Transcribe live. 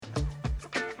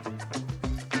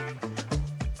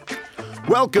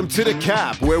Welcome to The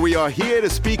Cap, where we are here to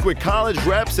speak with college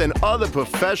reps and other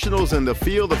professionals in the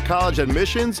field of college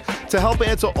admissions to help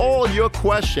answer all your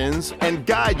questions and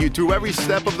guide you through every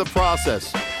step of the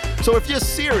process. So if you're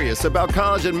serious about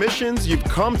college admissions, you've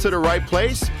come to the right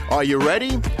place. Are you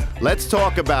ready? Let's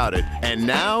talk about it. And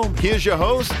now, here's your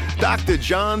host, Dr.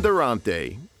 John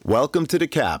Durante. Welcome to The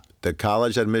Cap, the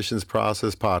College Admissions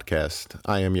Process Podcast.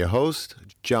 I am your host,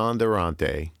 John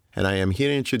Durante, and I am here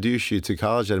to introduce you to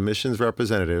college admissions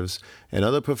representatives and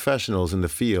other professionals in the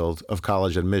field of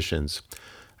college admissions.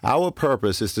 Our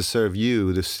purpose is to serve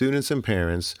you, the students and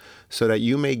parents, so that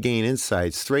you may gain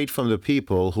insights straight from the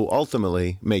people who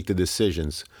ultimately make the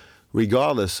decisions.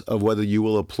 Regardless of whether you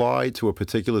will apply to a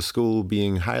particular school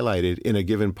being highlighted in a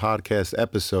given podcast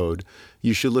episode,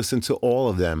 you should listen to all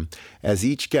of them, as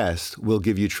each guest will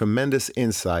give you tremendous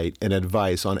insight and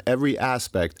advice on every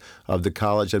aspect of the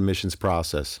college admissions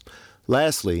process.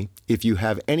 Lastly, if you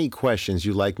have any questions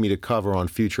you'd like me to cover on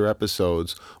future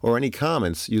episodes or any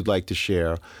comments you'd like to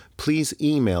share, please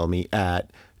email me at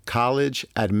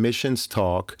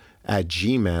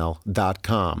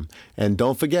collegeadmissionstalk@gmail.com. And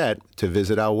don't forget to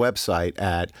visit our website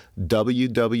at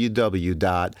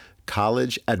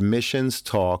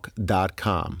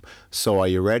www.collegeadmissionstalk.com. So are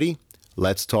you ready?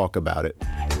 Let's talk about it.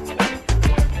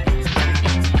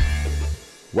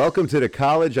 Welcome to the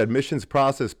College Admissions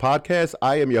Process Podcast.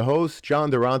 I am your host,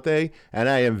 John Durante, and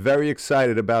I am very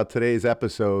excited about today's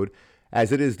episode,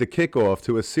 as it is the kickoff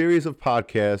to a series of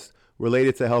podcasts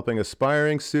related to helping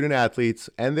aspiring student athletes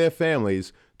and their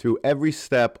families through every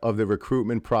step of the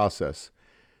recruitment process.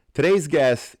 Today's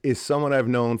guest is someone I've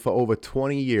known for over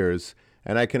 20 years,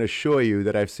 and I can assure you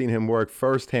that I've seen him work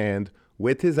firsthand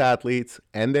with his athletes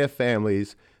and their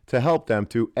families to help them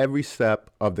through every step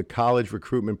of the college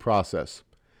recruitment process.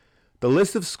 The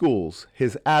list of schools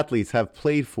his athletes have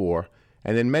played for,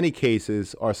 and in many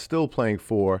cases are still playing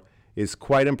for, is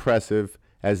quite impressive,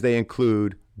 as they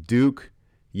include Duke,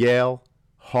 Yale,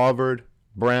 Harvard,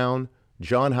 Brown,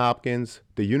 Johns Hopkins,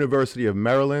 the University of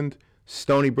Maryland,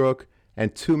 Stony Brook,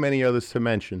 and too many others to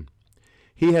mention.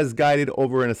 He has guided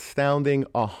over an astounding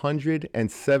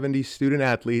 170 student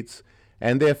athletes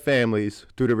and their families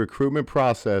through the recruitment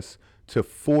process to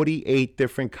 48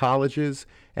 different colleges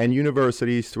and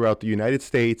universities throughout the United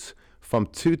States from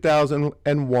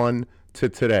 2001 to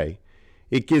today.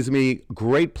 It gives me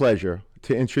great pleasure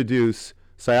to introduce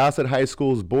Syosset High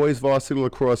School's boys varsity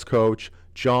lacrosse coach,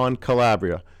 John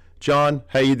Calabria. John,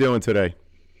 how you doing today?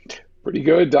 Pretty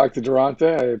good, Dr. Durante.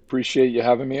 I appreciate you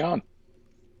having me on.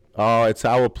 Oh, it's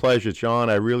our pleasure,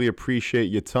 John. I really appreciate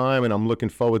your time, and I'm looking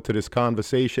forward to this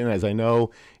conversation, as I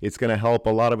know it's going to help a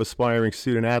lot of aspiring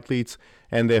student athletes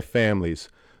and their families.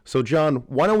 So, John,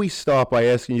 why don't we start by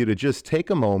asking you to just take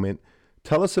a moment,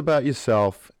 tell us about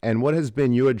yourself and what has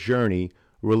been your journey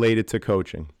related to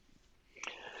coaching.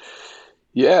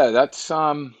 Yeah, that's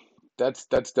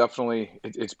definitely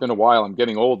it's been a while. I'm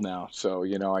getting old now, so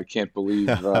I can't believe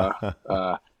that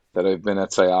I've been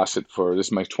at Syosset for this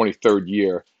is my 23rd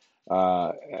year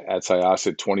at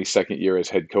Syosset, 22nd year as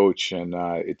head coach, and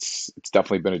it's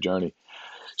definitely been a journey.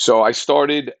 So I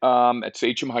started at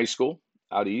Sachem High School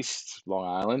out east, Long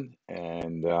Island,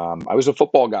 and I was a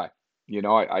football guy.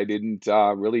 I didn't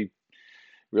really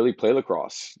play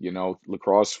lacrosse.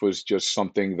 Lacrosse was just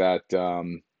something that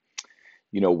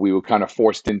we were kind of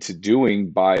forced into doing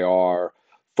by our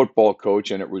football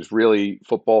coach, and it was really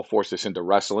football forced us into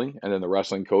wrestling, and then the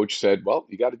wrestling coach said, well,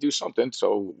 you got to do something.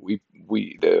 So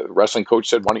the wrestling coach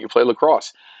said, why don't you play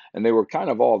lacrosse? And they were kind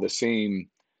of all the same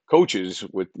coaches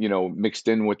with mixed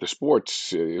in with the sports,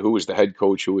 who was the head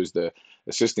coach, who was the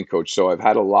assistant coach. So I've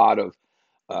had a lot of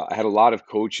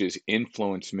coaches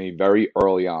influence me very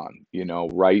early on,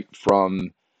 right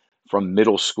from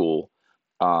middle school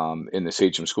in the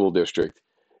Sachem School District.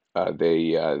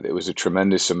 There was a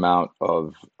tremendous amount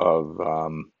of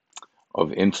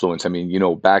influence. I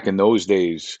mean, back in those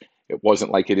days, it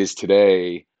wasn't like it is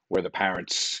today, where the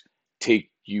parents take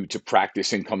you to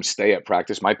practice and come stay at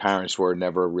practice. My parents were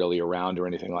never really around or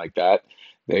anything like that.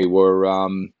 They were,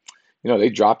 they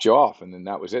dropped you off, and then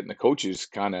that was it. And the coaches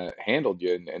kind of handled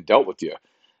you and dealt with you.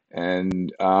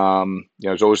 And I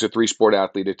was always a 3-sport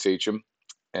athlete at Sachem,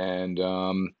 and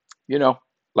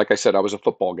like I said, I was a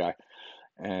football guy.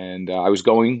 And I was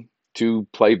going to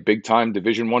play big time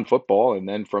Division I football. And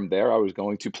then from there, I was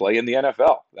going to play in the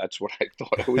NFL. That's what I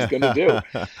thought I was going to do.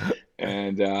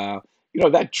 And,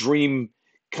 that dream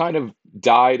kind of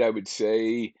died, I would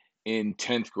say, in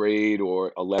 10th grade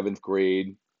or 11th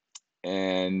grade.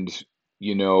 And,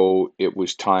 it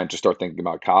was time to start thinking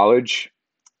about college.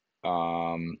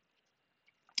 I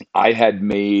had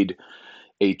made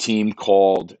a team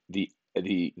called the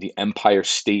the Empire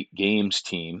State Games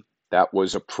team. That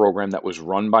was a program that was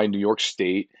run by New York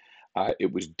State.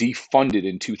 It was defunded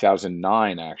in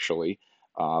 2009, actually.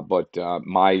 But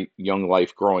my young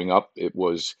life growing up, it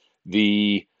was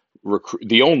the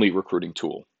the only recruiting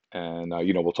tool. And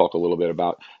we'll talk a little bit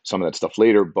about some of that stuff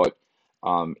later. But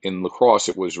in lacrosse,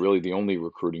 it was really the only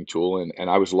recruiting tool. And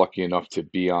I was lucky enough to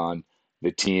be on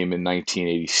the team in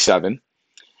 1987.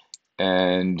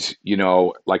 And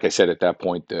like I said, at that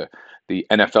point, the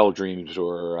NFL dreams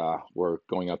were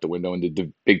going out the window, and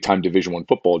the big time Division I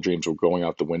football dreams were going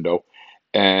out the window.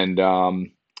 And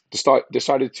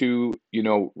decided to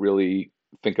really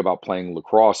think about playing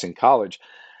lacrosse in college.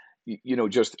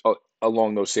 Just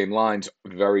along those same lines,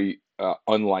 very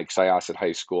unlike Syosset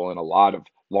High School and a lot of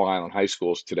Long Island high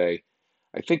schools today.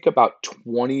 I think about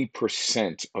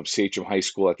 20% of Sachem High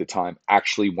School at the time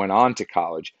actually went on to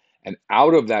college. And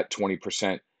out of that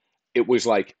 20%, it was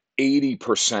like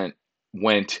 80%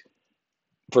 went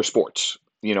for sports.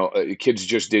 Kids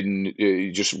just didn't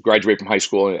just graduate from high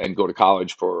school and go to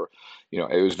college for,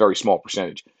 it was a very small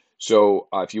percentage. So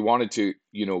if you wanted to,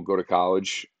 go to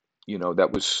college, that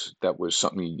was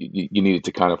something you needed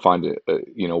to kind of find,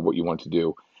 what you wanted to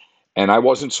do. And I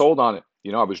wasn't sold on it.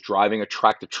 I was driving a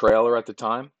tractor trailer at the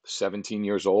time, 17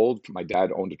 years old. My dad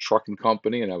owned a trucking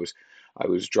company, and I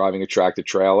was driving a tractor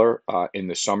trailer in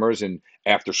the summers and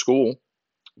after school,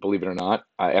 believe it or not,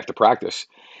 after practice.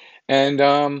 And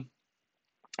I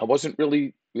wasn't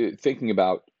really thinking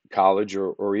about college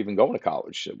or even going to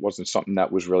college. It wasn't something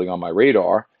that was really on my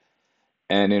radar.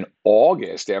 And in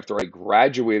August, after I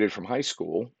graduated from high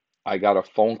school, I got a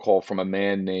phone call from a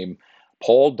man named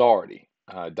Paul Doherty.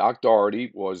 Doc Doherty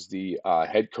was the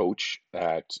head coach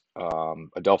at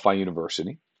Adelphi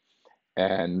University,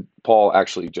 and Paul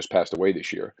actually just passed away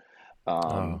this year.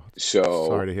 Oh, sorry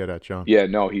So to hear that, John. yeah,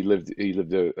 no, he lived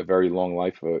a very long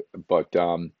life, but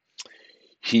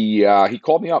he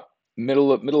called me up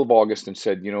middle of August and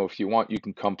said, if you want, you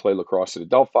can come play lacrosse at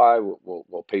Adelphi.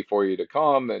 We'll pay for you to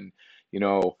come. And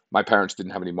my parents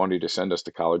didn't have any money to send us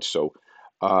to college, so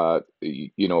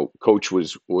coach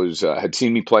was had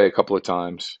seen me play a couple of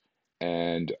times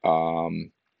and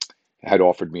had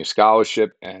offered me a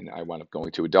scholarship, and I wound up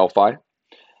going to Adelphi.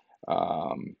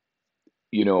 Um,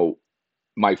 you know,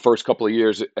 my first couple of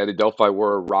years at Adelphi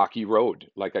were a rocky road.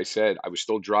 Like I said, I was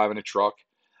still driving a truck.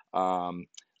 Um,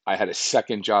 I had a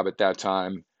second job at that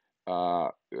time uh,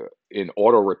 in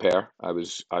auto repair. I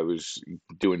was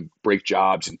doing brake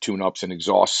jobs and tune-ups and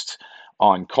exhausts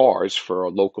on cars for a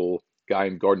local guy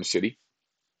in Garden City,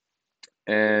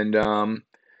 and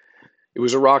it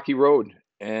was a rocky road.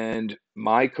 And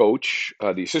my coach,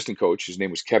 the assistant coach, his name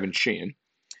was Kevin Sheehan.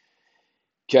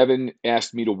 Kevin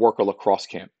asked me to work a lacrosse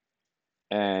camp,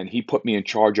 and he put me in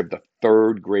charge of the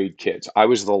third grade kids. I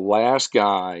was the last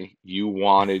guy you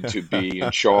wanted to be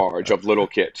in charge of little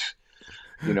kids,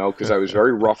 because I was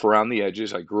very rough around the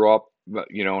edges. I grew up,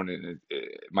 and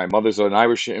my mother's an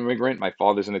Irish immigrant, my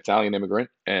father's an Italian immigrant,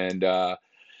 and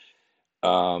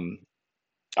um,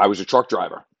 I was a truck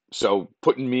driver. So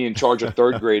putting me in charge of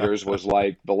third graders was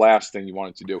like the last thing you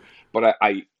wanted to do. But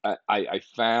I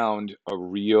found a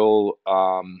real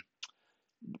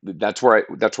that's where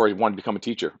I wanted to become a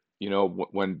teacher.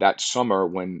 When that summer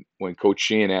when Coach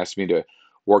Sheehan asked me to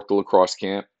work the lacrosse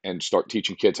camp and start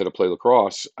teaching kids how to play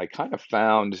lacrosse, I kind of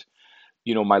found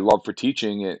my love for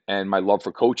teaching and my love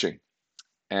for coaching.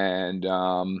 And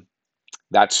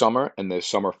that summer and the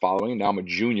summer following, now I'm a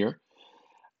junior.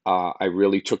 I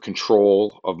really took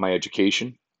control of my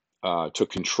education, took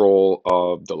control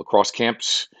of the lacrosse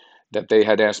camps that they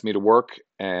had asked me to work,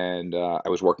 and I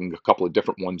was working a couple of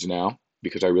different ones now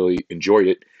because I really enjoyed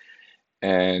it.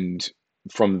 And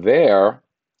from there,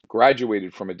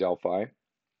 graduated from Adelphi.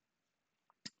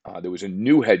 There was a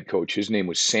new head coach. His name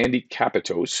was Sandy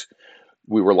Capitos.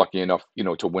 We were lucky enough,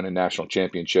 to win a national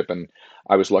championship, and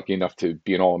I was lucky enough to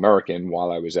be an All-American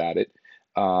while I was at it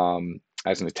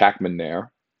as an attackman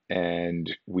there. And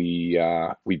we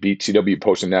beat CW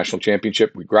Post in national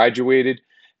championship. We graduated,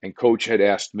 and coach had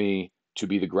asked me to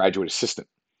be the graduate assistant.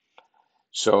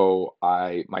 So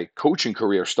my coaching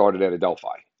career started at Adelphi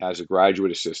as a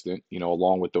graduate assistant,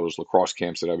 along with those lacrosse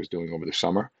camps that I was doing over the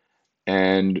summer.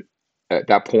 And at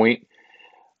that point,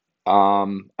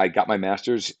 I got my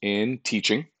master's in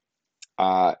teaching.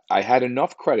 I had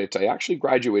enough credits. I actually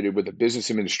graduated with a business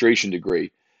administration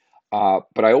degree,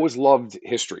 but I always loved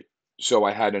history. So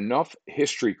I had enough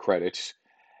history credits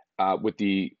with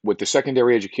the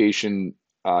secondary education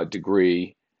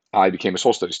degree. I became a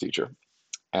social studies teacher,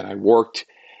 and I worked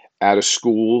at a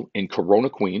school in Corona,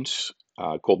 Queens,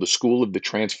 called the School of the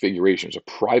Transfiguration. It's a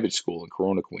private school in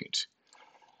Corona, Queens.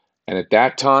 And at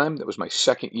that time, that was my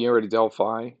second year at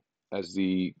Adelphi as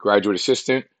the graduate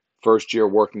assistant, first year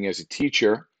working as a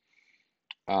teacher,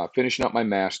 finishing up my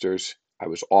master's. I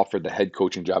was offered the head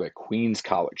coaching job at Queens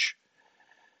College.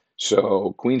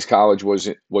 So Queens College was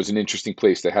an interesting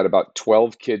place. They had about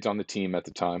 12 kids on the team at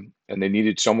the time, and they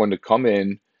needed someone to come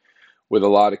in with a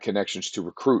lot of connections to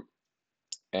recruit.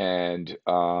 And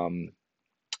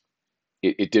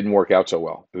it didn't work out so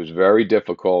well. It was very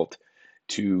difficult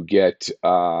to get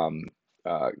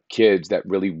kids that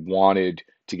really wanted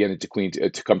to get into Queens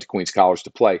to come to Queens College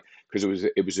to play, because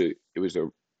it was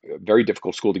a very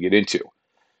difficult school to get into.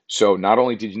 So not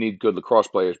only did you need good lacrosse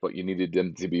players, but you needed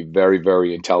them to be very,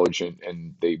 very intelligent,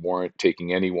 and they weren't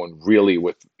taking anyone really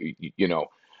with,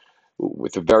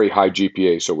 with a very high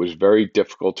GPA. So it was very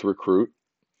difficult to recruit.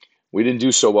 We didn't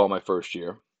do so well my first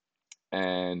year,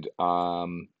 and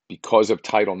because of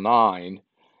Title IX,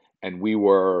 and we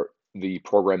were the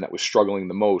program that was struggling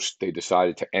the most, they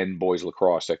decided to end boys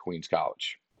lacrosse at Queens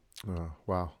College. Oh,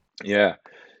 wow. Yeah.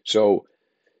 So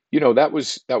that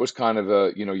was kind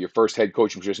of your first head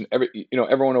coaching position.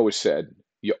 Everyone always said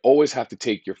you always have to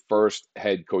take your first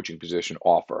head coaching position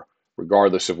offer,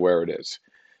 regardless of where it is.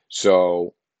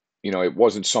 So, it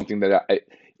wasn't something that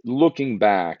looking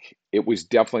back, it was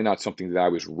definitely not something that I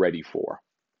was ready for.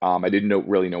 I didn't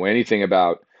really know anything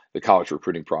about the college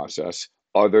recruiting process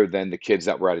other than the kids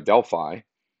that were at Adelphi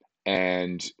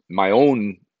and my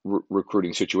own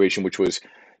recruiting situation, which was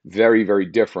very, very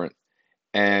different.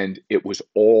 And it was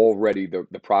already, the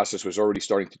process was already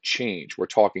starting to change. We're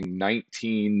talking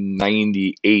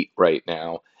 1998 right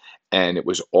now, and it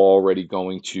was already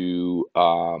going through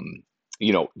a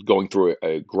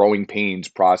growing pains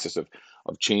process of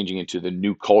changing into the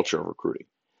new culture of recruiting.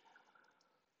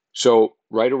 So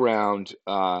right around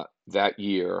that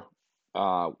year,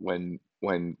 when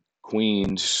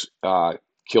Queens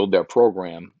killed their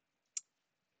program,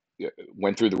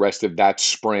 went through the rest of that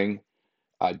spring.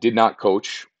 Did not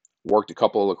coach, worked a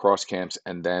couple of lacrosse camps,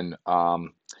 and then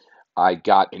I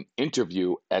got an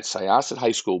interview at Syosset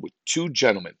High School with two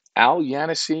gentlemen, Al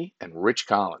Yanissi and Rich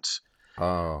Collins.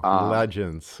 Oh, Uh,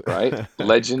 legends. right? Great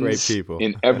Legends people.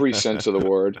 in every sense of the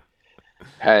word.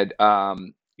 Had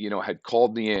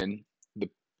called me in the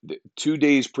 2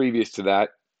 days previous to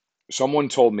that. Someone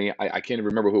told me, I can't even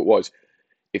remember who it was.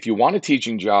 If you want a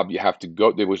teaching job, you have to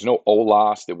go. There was no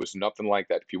OLAS. There was nothing like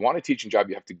that. If you want a teaching job,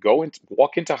 you have to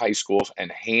walk into high schools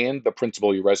and hand the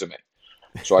principal your resume.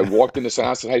 So I walked into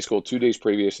Syosset High School 2 days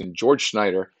previous, and George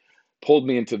Schneider pulled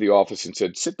me into the office and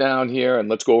said, "Sit down here and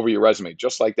let's go over your resume,"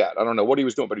 just like that. I don't know what he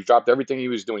was doing, but he dropped everything he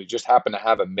was doing. He just happened to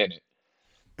have a minute.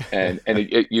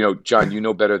 John, you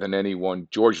know better than anyone.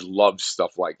 George loves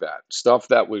stuff like that. Stuff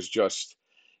that was just,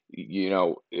 we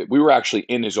were actually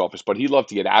in his office, but he loved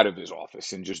to get out of his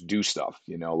office and just do stuff,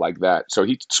 like that. So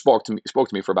he spoke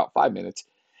to me for about 5 minutes,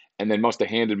 and then must have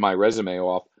handed my resume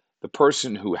off. The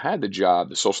person who had the job,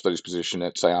 the social studies position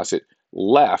at Syosset,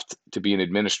 left to be an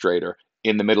administrator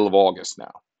in the middle of August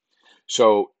now.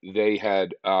 So they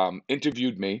had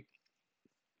interviewed me.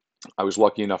 I was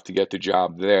lucky enough to get the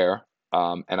job there,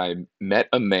 and I met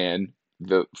a man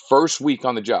the first week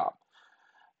on the job.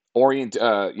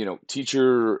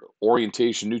 Teacher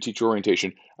orientation, new teacher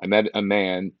orientation. I met a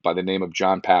man by the name of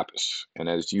John Pappas, and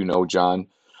as you know, John,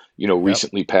 Yep.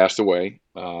 recently passed away.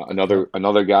 Yep.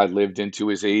 Another guy lived into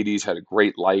his 80s, had a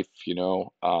great life. John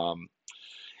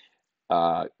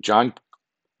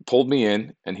pulled me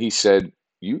in, and he said,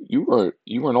 "You were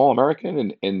an All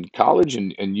American in college,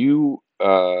 and you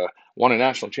won a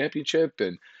national championship,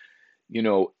 and you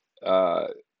know." Uh,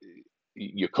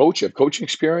 you have coaching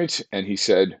experience, and he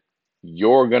said,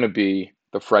 "You're going to be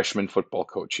the freshman football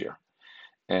coach here."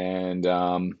 And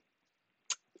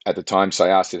at the time,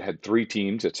 Syosset had three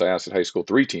teams at Syosset High School,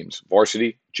 three teams: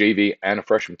 varsity, JV, and a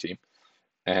freshman team.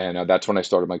 And that's when I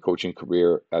started my coaching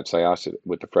career at Syosset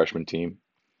with the freshman team.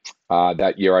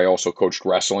 That year, I also coached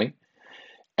wrestling,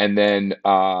 and then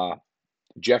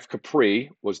Jeff Capri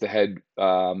was the head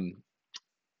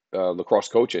lacrosse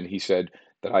coach, and he said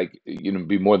that I,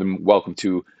 be more than welcome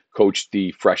to coach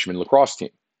the freshman lacrosse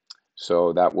team.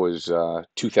 So that was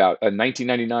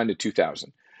 1999 to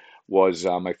 2000 was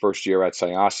my first year at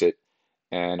Syosset,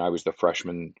 and I was the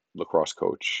freshman lacrosse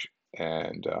coach.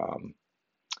 And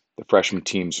the freshman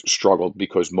teams struggled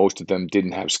because most of them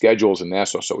didn't have schedules in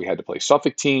Nassau, so we had to play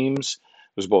Suffolk teams.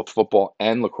 It was both football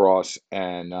and lacrosse,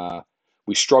 and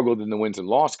we struggled in the wins and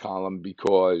loss column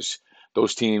because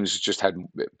those teams just had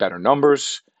better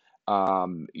numbers.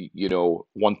 One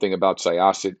thing about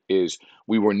Syosset is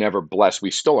we were never blessed.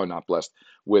 We still are not blessed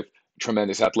with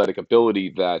tremendous athletic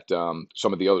ability that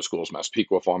some of the other schools,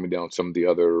 Massapequa, Farmingdale, and some of the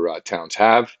other towns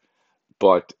have.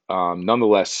 but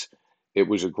nonetheless, it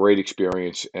was a great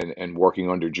experience, and working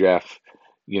under Jeff,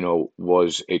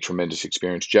 was a tremendous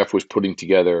experience. Jeff was putting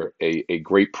together a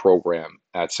great program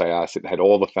at Syosset, had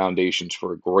all the foundations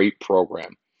for a great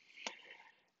program.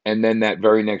 And then that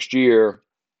very next year,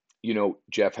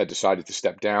 Jeff had decided to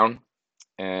step down,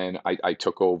 and I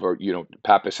took over.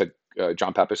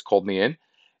 John Pappas called me in,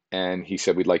 and he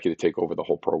said, "We'd like you to take over the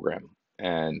whole program."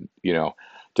 And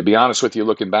to be honest with you,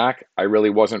 looking back, I really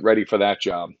wasn't ready for that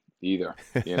job either.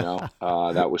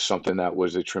 That was something that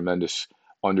was a tremendous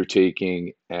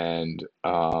undertaking, and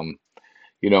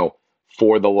you know,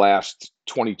 for the last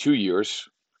 22 years,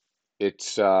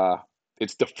 it's uh,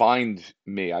 it's defined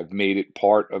me. I've made it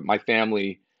part of my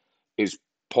family. Is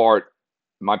part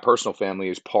My personal family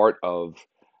is part of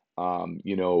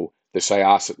the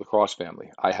Syosset lacrosse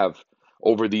family. I have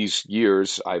over these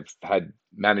years I've had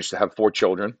managed to have 4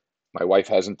 children. My wife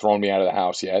hasn't thrown me out of the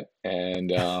house yet,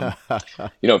 and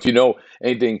if you know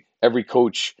anything, every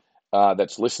coach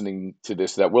that's listening to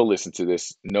this, that will listen to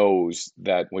this, knows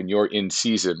that when you're in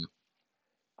season,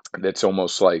 that's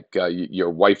almost like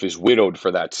your wife is widowed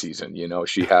for that season.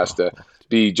 She has to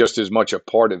be just as much a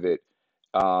part of it,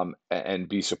 and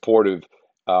be supportive,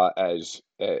 as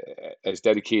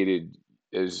dedicated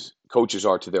as coaches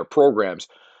are to their programs.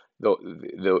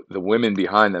 The women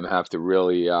behind them have to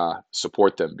really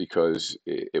support them, because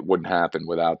it wouldn't happen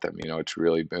without them. It's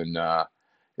really been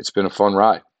it's been a fun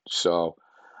ride. So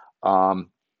um,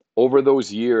 over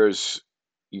those years,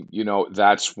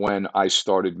 that's when I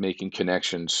started making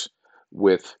connections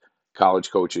with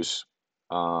college coaches.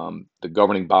 The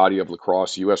governing body of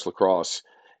lacrosse, U.S. Lacrosse,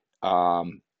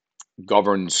 um,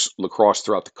 governs lacrosse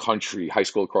throughout the country, high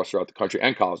school lacrosse throughout the country,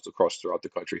 and college lacrosse throughout the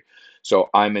country. So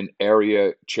I'm an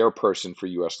area chairperson for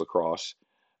U.S. Lacrosse,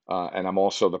 and I'm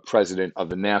also the president of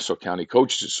the Nassau County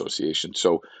Coaches Association.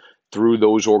 So through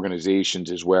those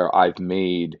organizations is where I've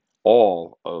made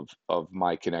all of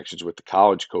my connections with the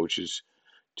college coaches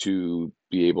to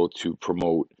be able to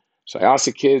promote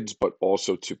Syosset kids, but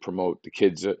also to promote the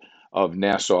kids of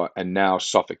Nassau and now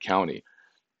Suffolk County.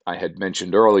 I had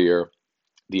mentioned earlier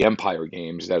the Empire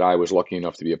Games that I was lucky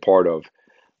enough to be a part of.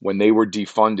 When they were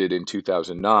defunded in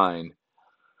 2009,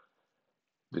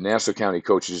 the Nassau County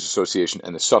Coaches Association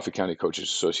and the Suffolk County Coaches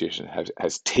Association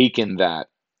has taken that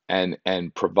and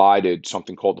provided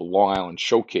something called the Long Island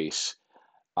Showcase,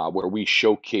 where we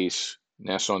showcase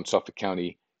Nassau and Suffolk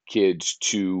County kids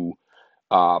to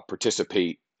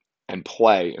participate and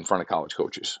play in front of college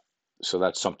coaches. So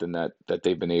that's something that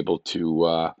they've been able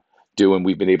to do, and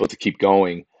we've been able to keep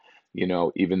going.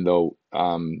 Even though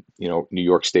New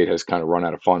York State has kind of run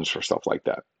out of funds for stuff like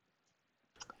that.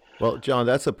 Well, John,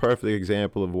 that's a perfect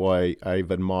example of why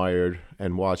I've admired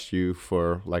and watched you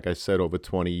for, like I said, over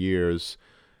 20 years.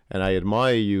 And I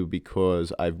admire you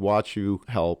because I've watched you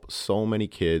help so many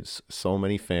kids, so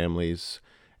many families.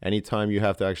 Anytime you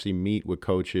have to actually meet with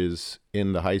coaches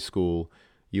in the high school,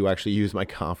 you actually use my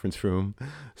conference room.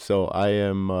 So I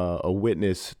am a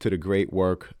witness to the great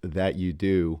work that you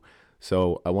do.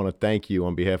 So I want to thank you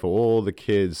on behalf of all the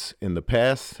kids in the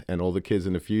past and all the kids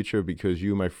in the future, because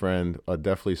you, my friend, are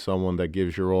definitely someone that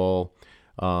gives your all.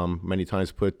 Many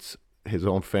times puts his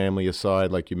own family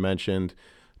aside, like you mentioned,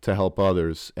 to help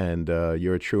others, and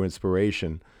you're a true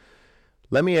inspiration.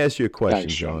 Let me ask you a question,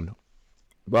 Thanks, John. John.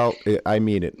 Well, I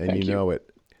mean it, and you Thank you. know it.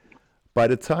 By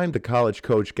the time the college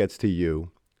coach gets to you,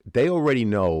 they already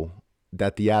know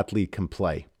that the athlete can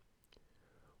play.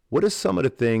 What are some of the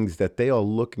things that they are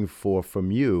looking for from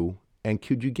you? And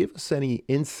could you give us any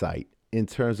insight in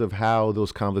terms of how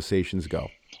those conversations go?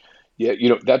 Yeah,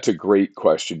 that's a great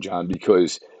question, John,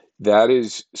 because that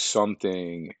is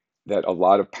something that a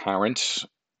lot of parents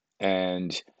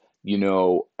and,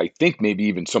 I think maybe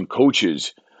even some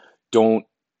coaches don't,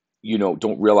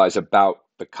 don't realize about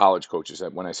the college coaches.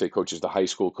 That when I say coaches, the high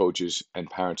school coaches and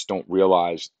parents don't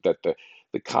realize that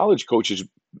the college coaches,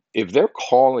 if they're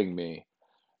calling me,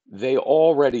 they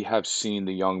already have seen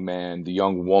the young man, the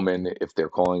young woman, if they're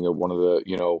calling it one of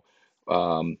the,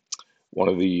 um, one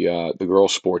of the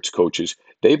girls sports coaches,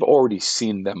 they've already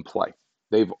seen them play.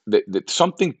 That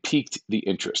something piqued the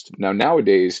interest. Now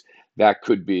nowadays that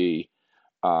could be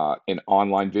an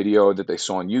online video that they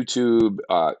saw on YouTube,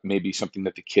 maybe something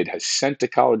that the kid has sent to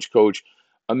college coach.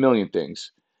 A million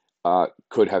things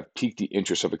could have piqued the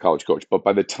interest of a college coach. But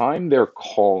by the time they're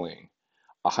calling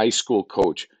a high school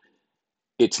coach,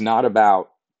 it's not about,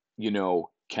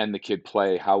 can the kid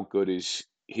play? How good is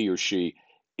he or she?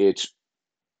 It's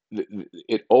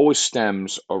it always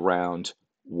stems around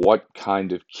what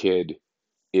kind of kid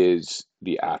is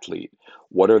the athlete?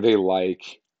 What are they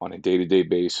like on a day-to-day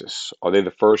basis? Are they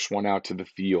the first one out to the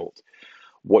field?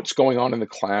 What's going on in the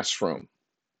classroom?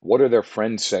 What do their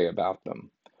friends say about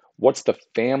them? What's the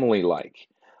family like?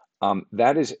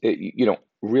 That is,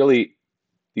 really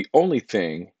the only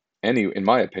thing in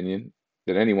my opinion,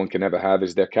 that anyone can ever have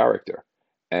is their character.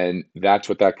 And that's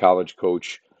what that college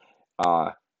coach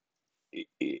uh,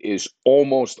 is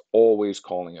almost always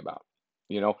calling about.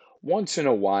 Once in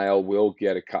a while,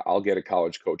 I'll get a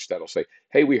college coach that'll say,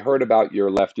 "Hey, we heard about your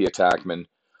lefty attackman.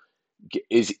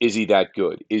 Is he that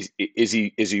good? Is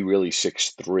he really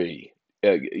 6'3"?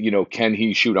 Can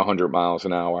he shoot 100 miles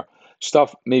an hour?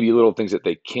 Stuff, maybe little things that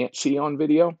they can't see on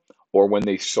video or when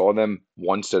they saw them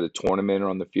once at a tournament or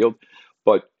on the field.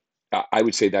 But I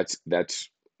would say that's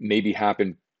maybe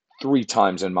happened 3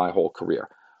 times in my whole career.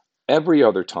 Every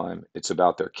other time, it's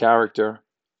about their character,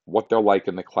 what they're like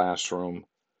in the classroom,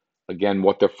 again,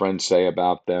 what their friends say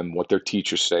about them, what their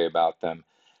teachers say about them,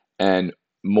 and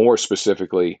more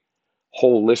specifically,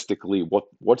 holistically,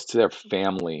 what's their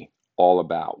family all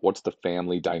about? What's the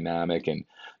family dynamic?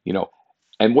 You know,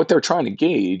 and what they're trying to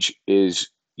gauge is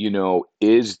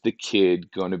the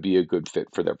kid going to be a good fit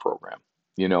for their program?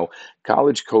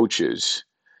 College coaches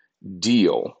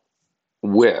deal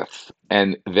with,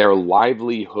 and their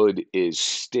livelihood is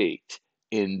staked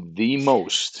in the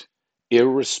most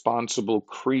irresponsible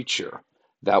creature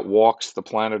that walks the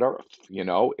planet Earth.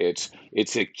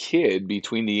 It's a kid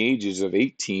between the ages of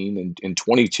 18 and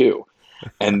 22,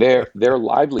 and their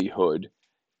livelihood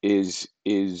is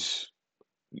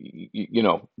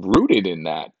rooted in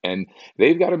that. And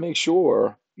they've got to make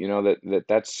sure,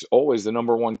 that's always the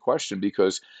number one question,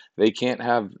 because they can't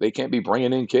be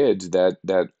bringing in kids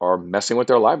that are messing with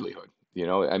their livelihood.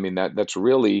 I mean, that's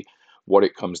really what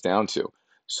it comes down to.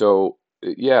 So,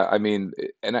 yeah, I mean,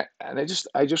 and I just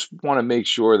want to make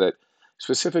sure that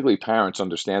specifically parents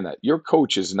understand that your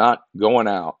coach is not going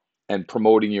out and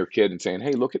promoting your kid and saying,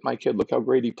 "Hey, look at my kid, look how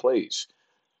great he plays."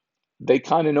 They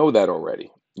kind of know that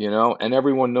already, and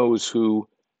everyone knows who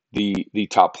the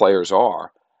top players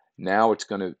are. Now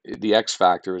the X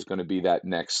factor is gonna be that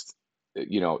next,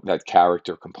 that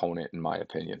character component, in my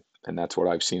opinion, and that's what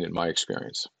I've seen in my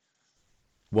experience.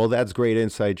 Well, that's great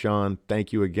insight, John.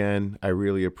 Thank you again. I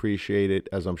really appreciate it,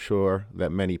 as I'm sure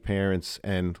that many parents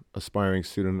and aspiring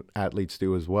student athletes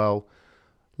do as well.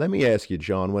 Let me ask you,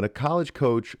 John, when a college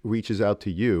coach reaches out to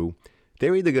you,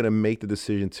 they're either going to make the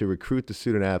decision to recruit the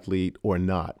student athlete or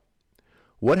not.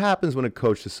 What happens when a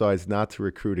coach decides not to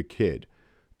recruit a kid?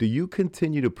 Do you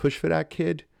continue to push for that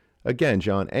kid? Again,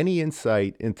 John, any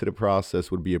insight into the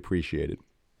process would be appreciated.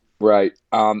 Right.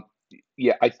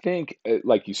 Yeah, I think,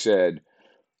 like you said,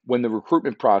 when the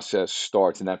recruitment process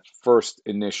starts and that first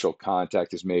initial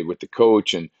contact is made with the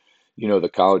coach, and the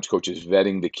college coach is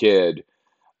vetting the kid,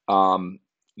 um,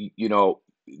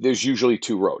 there's usually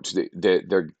two roads. They're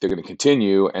going to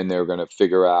continue, and they're going to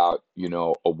figure out,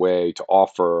 a way to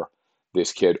offer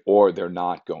this kid, or they're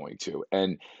not going to.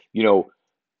 And you know,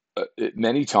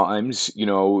 many times,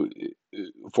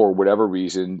 for whatever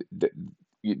reason,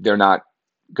 they're not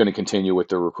going to continue with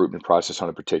the recruitment process on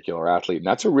a particular athlete, and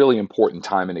that's a really important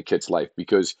time in a kid's life,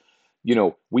 because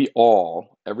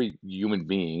every human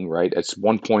being, right, at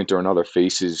one point or another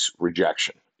faces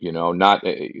rejection. Not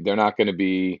they're not going to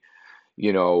be,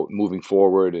 moving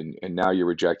forward, and now you're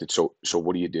rejected. So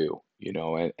what do you do?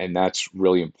 And that's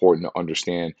really important to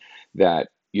understand, that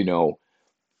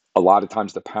a lot of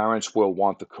times the parents will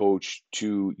want the coach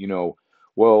to,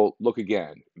 well, look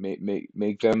again,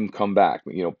 make them come back.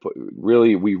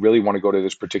 Really, we really want to go to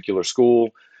this particular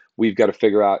school. We've got to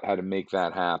figure out how to make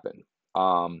that happen.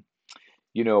 Um,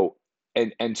 you know,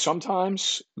 and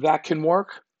sometimes that can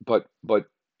work, but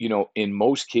in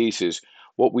most cases,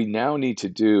 what we now need to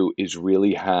do is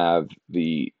really have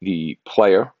the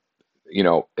player,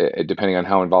 depending on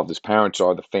how involved his parents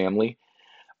are, the family,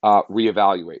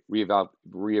 reevaluate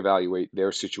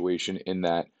their situation, in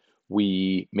that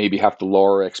we maybe have to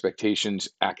lower expectations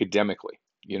academically.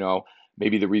 You know,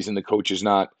 Maybe the reason the coach is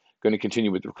not going to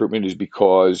continue with recruitment is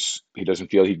because he doesn't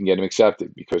feel he can get him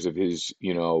accepted because of his,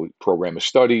 program of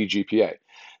study, GPA.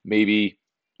 Maybe,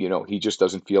 he just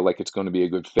doesn't feel like it's going to be a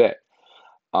good fit.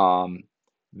 Um,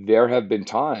 there have been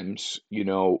times,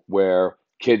 where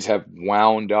kids have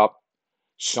wound up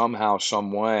somehow,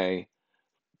 some way,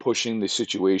 pushing the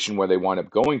situation where they wind up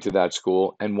going to that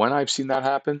school. And when I've seen that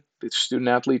happen, the student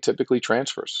athlete typically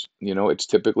transfers. It's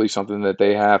typically something that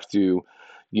they have to,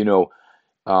 you know,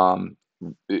 um,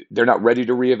 they're not ready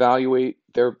to reevaluate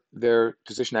their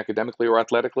position academically or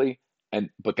athletically,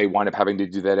 but they wind up having to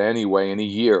do that anyway in a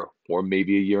year, or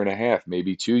maybe a year and a half,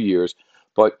 maybe 2 years.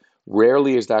 But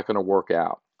rarely is that going to work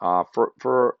out,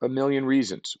 for a million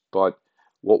reasons. But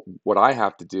what I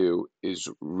have to do is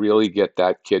really get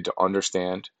that kid to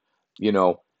understand, you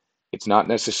know, it's not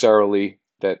necessarily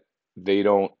that they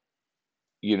don't,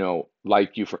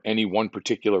 like you for any one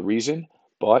particular reason,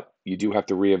 but you do have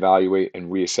to reevaluate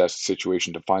and reassess the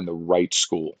situation to find the right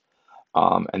school.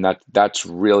 And that's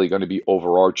really going to be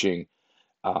overarching,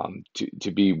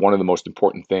 to be one of the most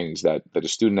important things, that a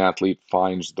student athlete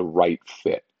finds the right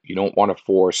fit. You don't want to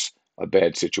force a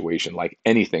bad situation like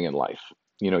anything in life.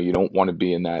 You don't want to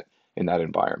be in that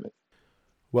environment.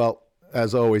 Well,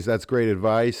 as always, that's great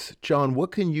advice. John,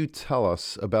 what can you tell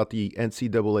us about the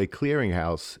NCAA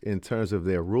clearinghouse in terms of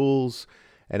their rules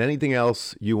and anything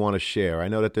else you want to share? I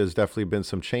know that there's definitely been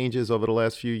some changes over the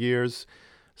last few years.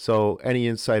 So any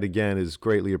insight again is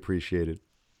greatly appreciated.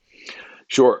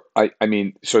 Sure. I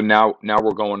mean, so now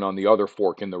we're going on the other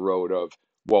fork in the road of,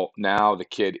 well, now the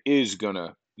kid is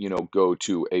gonna, go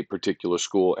to a particular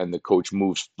school, and the coach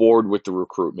moves forward with the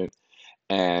recruitment.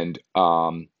 And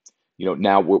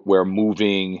now we're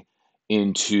moving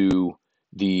into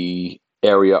the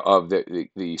area of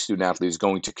the student athlete is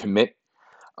going to commit.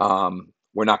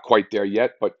 We're not quite there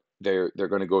yet, but they're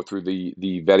going to go through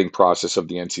the vetting process of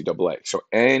the NCAA. So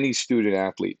any student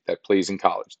athlete that plays in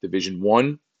college, Division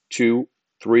One, Two,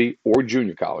 Three, or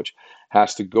junior college,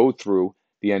 has to go through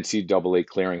the NCAA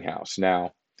clearinghouse.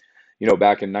 Now,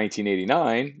 back in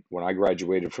 1989, when I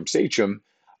graduated from Sachem,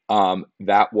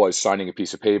 that was signing a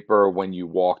piece of paper when you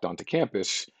walked onto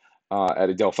campus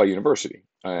at Adelphi University,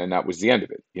 and that was the end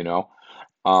of it.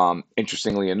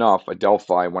 Interestingly enough,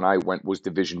 Adelphi, when I went, was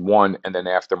Division One, and then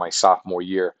after my sophomore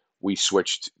year, we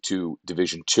switched to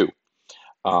Division Two.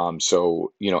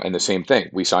 So, and the same thing,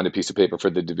 we signed a piece of paper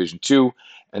for the Division Two,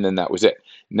 and then that was it.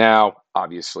 Now,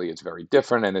 obviously, it's very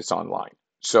different and it's online.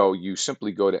 So you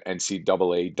simply go to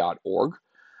ncaa.org,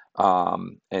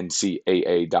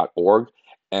 ncaa.org,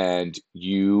 and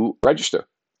you register.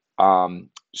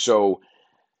 So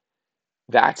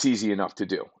that's easy enough to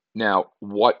do. Now,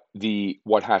 what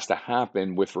has to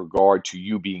happen with regard to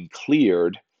you being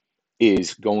cleared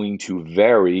is going to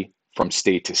vary from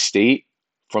state to state,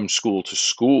 from school to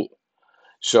school.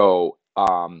 So,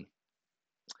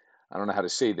 I don't know how to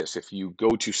say this. If you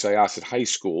go to Syosset High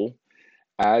School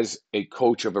as a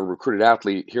coach of a recruited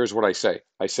athlete, here's what I say.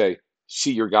 I say,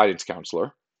 see your guidance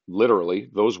counselor, literally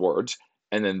those words,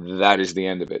 and then that is the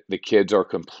end of it. The kids are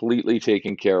completely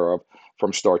taken care of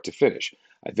from start to finish.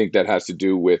 I think that has to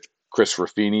do with Chris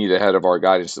Raffini, the head of our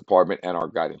guidance department, and our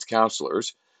guidance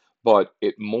counselors, but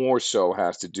it more so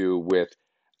has to do with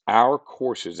our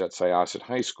courses at Syosset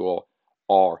High School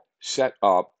are set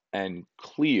up and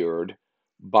cleared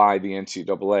by the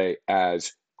NCAA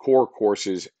as core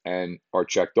courses and are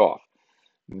checked off.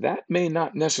 That may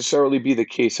not necessarily be the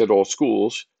case at all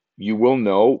schools. You will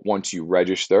know once you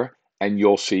register, and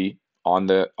you'll see on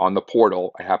the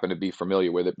portal. I happen to be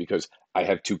familiar with it because I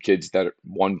have two kids that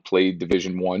one played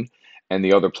Division One and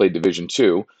the other played Division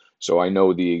Two. So I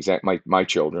know the exact my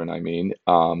children, I mean,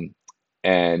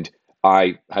 and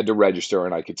I had to register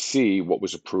and I could see what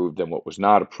was approved and what was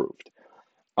not approved.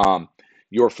 Um,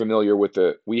 you're familiar with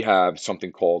we have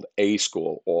something called A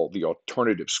School, or the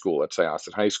alternative school at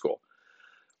Syosset High School.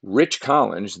 Rich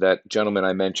Collins, that gentleman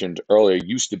I mentioned earlier,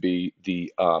 used to be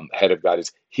the head of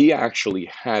guidance. He actually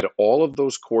had all of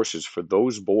those courses for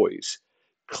those boys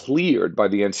cleared by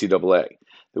the NCAA.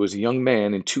 There was a young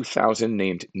man in 2000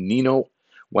 named Nino,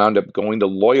 wound up going to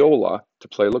Loyola to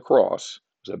play lacrosse.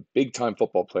 He was a big time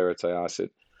football player at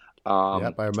Syosset. Um,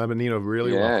 Yep, I remember Nino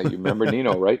really well. yeah, you remember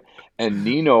Nino, right? And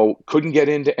Nino couldn't get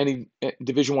into any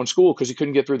Division One school because he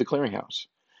couldn't get through the clearinghouse.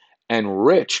 And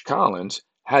Rich Collins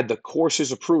had the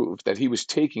courses approved that he was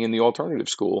taking in the alternative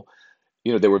school.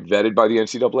 They were vetted by the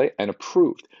NCAA and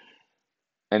approved.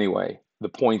 Anyway, the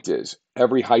point is,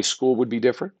 every high school would be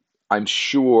different. I'm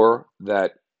sure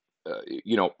that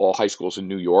all high schools in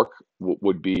New York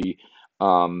would be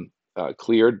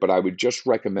cleared, but I would just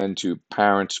recommend to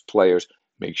parents, players,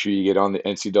 make sure you get on the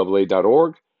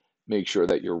ncaa.org, make sure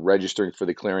that you're registering for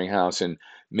the clearinghouse, and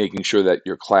making sure that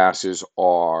your classes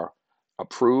are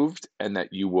approved and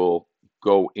that you will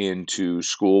go into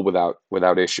school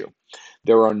without issue.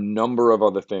 There are a number of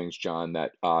other things, John,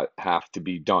 that have to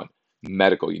be done.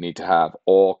 Medical, you need to have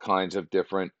all kinds of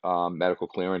different medical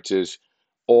clearances.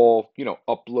 You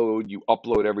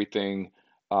upload everything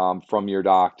from your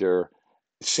doctor.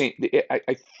 Same,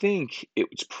 I think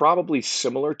it's probably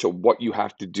similar to what you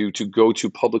have to do to go to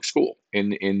public school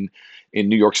in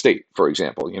New York State, for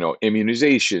example.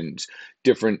 Immunizations,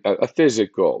 different a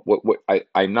physical.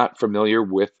 I'm not familiar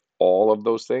with all of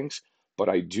those things, but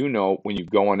I do know when you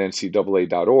go on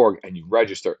ncaa.org and you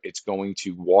register, it's going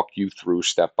to walk you through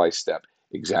step by step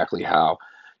exactly how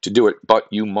to do it, but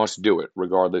you must do it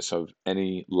regardless of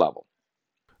any level.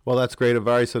 Well, that's great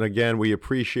advice. And again, we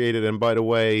appreciate it. And by the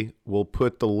way, we'll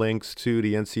put the links to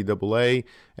the NCAA.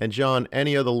 And John,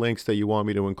 any other links that you want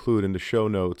me to include in the show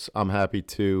notes, I'm happy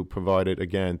to provide it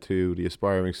again to the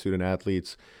aspiring student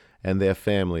athletes and their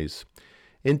families.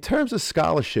 In terms of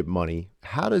scholarship money,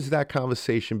 how does that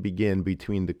conversation begin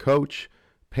between the coach,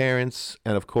 parents,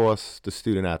 and of course, the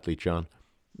student athlete, John?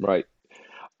 Right.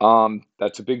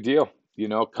 That's a big deal.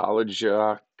 College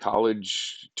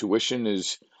tuition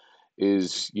is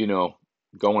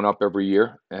going up every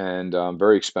year and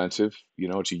very expensive.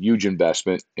 It's a huge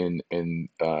investment in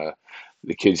the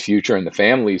kid's future and the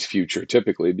family's future,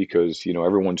 typically, because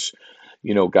everyone's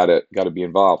got to be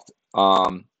involved.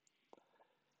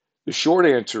 The short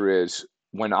answer is,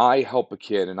 when I help a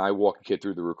kid and I walk a kid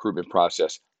through the recruitment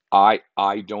process, I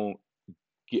don't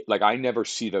like, I never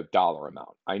see the dollar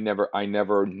amount. I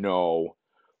never know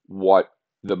what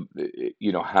the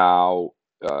how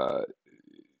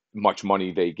much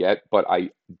money they get, but I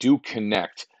do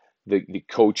connect the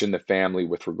coach and the family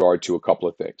with regard to a couple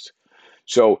of things.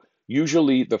 So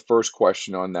usually the first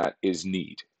question on that is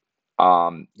need.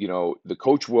 The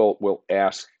coach will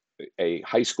ask a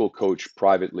high school coach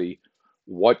privately,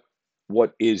 what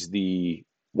what is the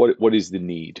what is the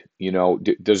need?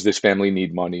 Does this family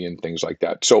need money and things like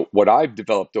that? So what I've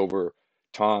developed over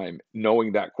time,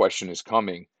 knowing that question is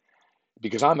coming,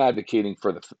 because I'm advocating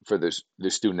for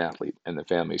the student athlete and the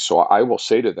family. So I will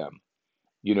say to them,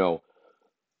 you know,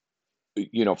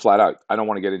 flat out, I don't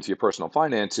want to get into your personal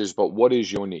finances, but what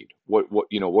is your need? What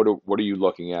are you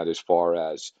looking at as far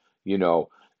as, you know,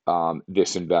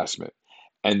 this investment?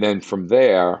 And then from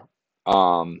there,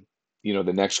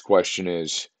 the next question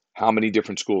is, how many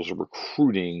different schools are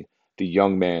recruiting the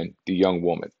young man, the young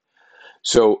woman?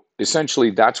 So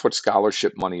essentially, that's what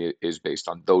scholarship money is based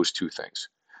on, those two things.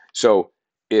 So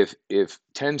if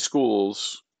 10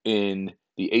 schools in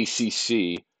the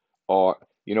ACC are,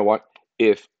 you know what,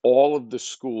 if all of the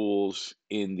schools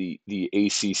in the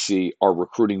ACC are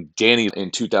recruiting Danny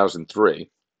in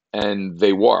 2003, and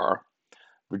they were,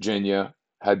 Virginia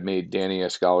had made Danny a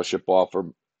scholarship offer.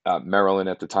 Maryland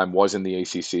at the time was in the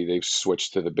ACC. They've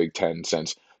switched to the Big Ten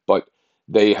since, but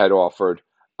they had offered.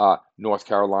 North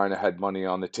Carolina had money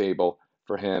on the table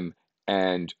for him,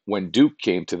 and when Duke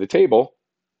came to the table,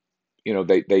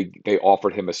 they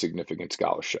offered him a significant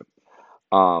scholarship.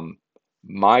 Um,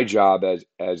 my job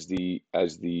as the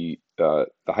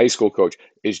high school coach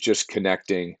is just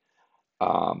connecting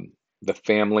the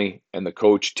family and the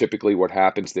coach. Typically, what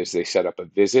happens is they set up a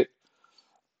visit.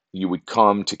 You would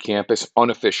come to campus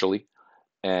unofficially,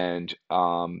 and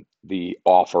the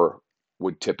offer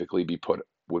would be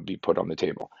put on the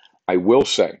table. I will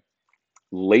say,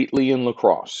 lately in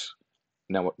lacrosse,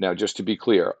 now just to be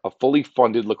clear, a fully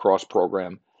funded lacrosse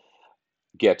program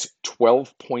gets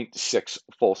 12.6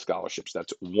 full scholarships.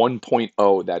 That's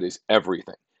 1.0. That is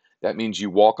everything. That means you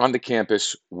walk onto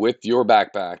campus with your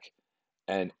backpack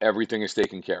and everything is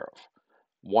taken care of.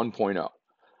 1.0.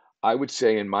 I would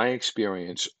say, in my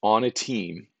experience, on a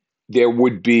team, there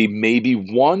would be maybe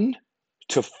 1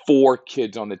 to 4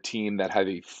 kids on the team that have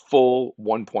a full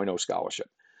 1.0 scholarship.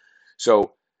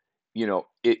 So,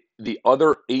 the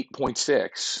other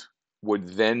 8.6 would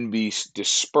then be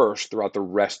dispersed throughout the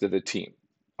rest of the team.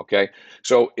 Okay.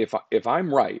 So if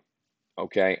I'm right,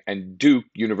 okay, and Duke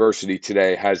University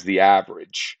today has the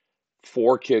average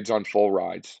 4 kids on full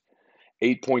rides,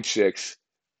 8.6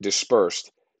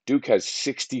 dispersed. Duke has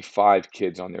 65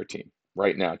 kids on their team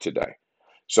right now today.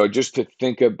 So just to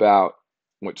think about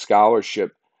what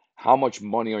scholarship, how much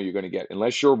money are you going to get?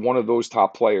 Unless you're one of those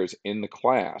top players in the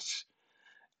class,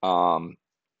 um,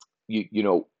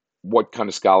 what kind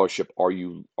of scholarship are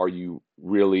you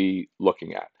really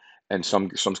looking at? And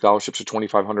some scholarships are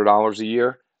 $2,500 a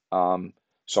year.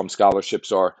 Some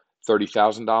scholarships are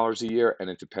 $30,000 a year, and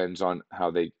it depends on how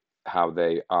they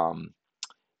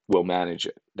will manage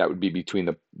it. That would be between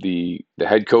the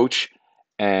head coach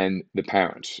and the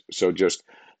parents. So just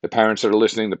the parents that are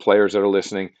listening, the players that are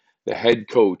listening, the head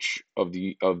coach of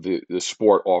the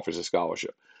sport offers a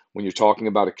scholarship. When you're talking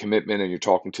about a commitment and you're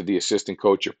talking to the assistant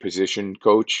coach or position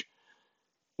coach,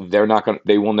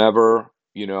 they will never,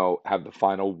 have the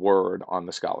final word on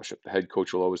the scholarship. The head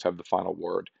coach will always have the final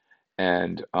word,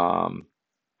 and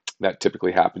that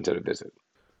typically happens at a visit.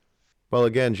 Well,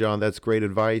 again, John, that's great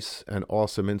advice and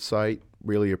awesome insight.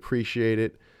 Really appreciate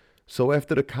it. So,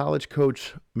 after the college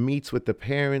coach meets with the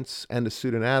parents and the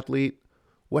student athlete,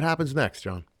 what happens next,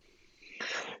 John?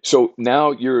 So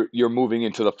now you're moving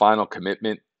into the final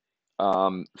commitment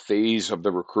phase of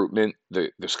the recruitment.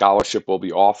 The scholarship will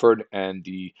be offered, and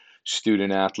the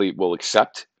student athlete will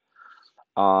accept.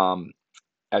 Um,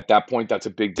 at that point, that's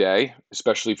a big day,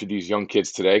 especially for these young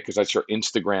kids today, because that's your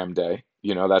Instagram day.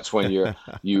 That's when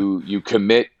you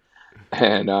commit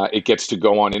and it gets to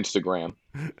go on Instagram.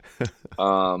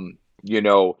 Um, you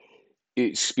know,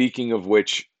 Speaking of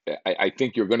which, I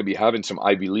think you're going to be having some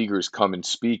Ivy Leaguers come and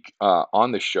speak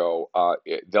on the show.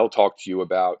 They'll talk to you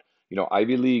about,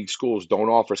 Ivy League schools don't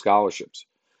offer scholarships.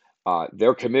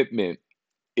 Their commitment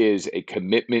is a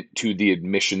commitment to the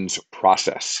admissions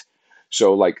process.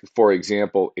 So, like, for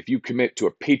example, if you commit to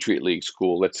a Patriot League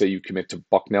school, let's say you commit to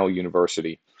Bucknell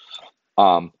University,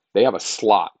 they have a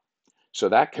slot. So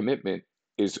that commitment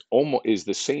is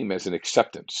the same as an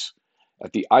acceptance.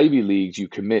 At the Ivy Leagues, you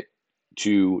commit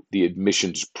to the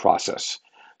admissions process.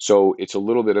 So it's a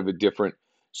little bit of a different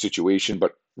situation,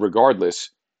 but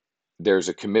regardless, there's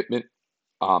a commitment.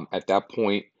 At that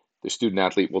point, the student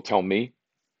athlete will tell me,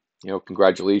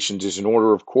 congratulations is in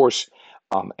order, of course.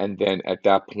 And then at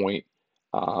that point,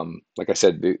 like I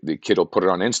said, the kid will put it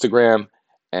on Instagram,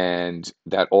 and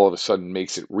that all of a sudden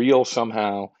makes it real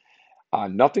somehow.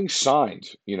 Nothing's signed.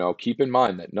 Keep in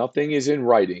mind that nothing is in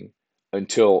writing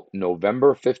until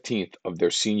November 15th of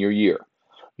their senior year.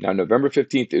 Now, November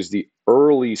 15th is the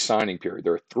early signing period.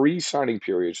 There are three signing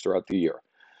periods throughout the year: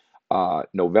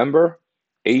 November,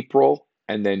 April,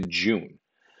 and then June.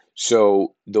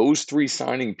 So those three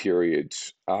signing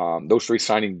days,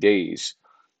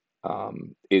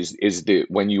 is the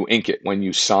when you ink it, when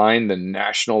you sign the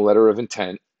national letter of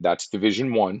intent. That's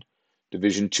Division One.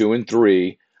 Division Two and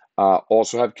Three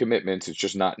also have commitments. It's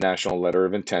just not national letter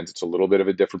of intent. It's a little bit of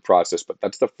a different process, but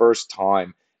that's the first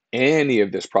time any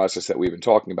of this process that we've been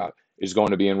talking about is going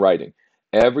to be in writing.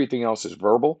 Everything else is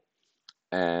verbal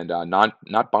and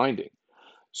not binding.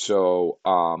 So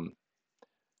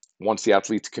once the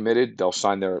athlete's committed, they'll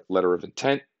sign their letter of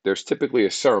intent. There's typically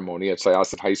a ceremony at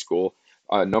Syosset High School.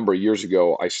 A number of years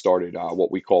ago, I started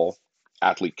what we call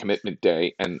Athlete Commitment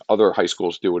Day, and other high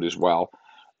schools do it as well.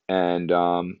 And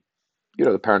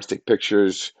the parents take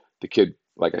pictures. The kid,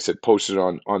 like I said, posts it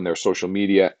on their social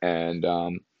media, and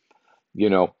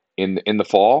in the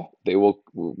fall, they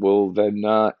will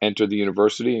then enter the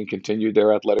university and continue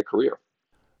their athletic career.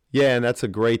 Yeah, and that's a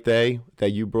great day that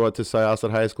you brought to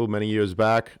Syosset High School many years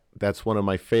back. That's one of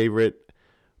my favorite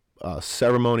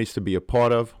ceremonies to be a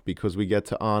part of because we get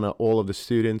to honor all of the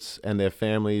students and their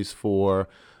families for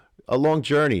a long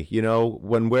journey.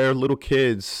 When we're little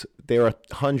kids, there are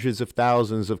hundreds of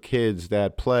thousands of kids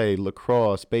that play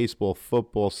lacrosse, baseball,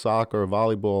 football, soccer,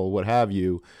 volleyball, what have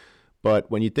you. But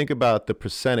when you think about the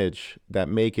percentage that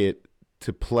make it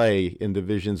to play in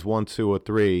divisions one, two, or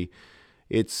three,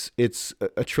 it's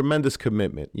a tremendous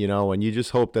commitment, and you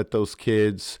just hope that those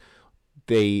kids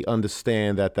they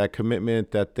understand that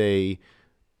commitment that they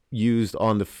used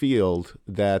on the field,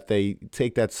 that they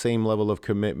take that same level of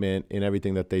commitment in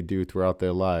everything that they do throughout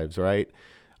their lives, right?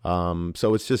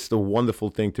 So it's just a wonderful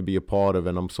thing to be a part of,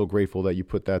 and I'm so grateful that you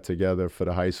put that together for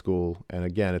the high school. And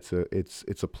again,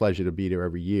 it's a pleasure to be there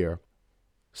every year.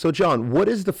 So, John, what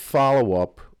is the follow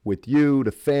up with you,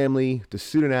 the family, the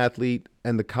student athlete,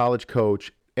 and the college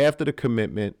coach after the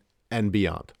commitment and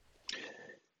beyond?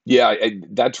 Yeah,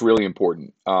 that's really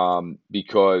important,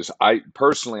 because I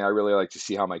personally, I really like to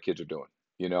see how my kids are doing.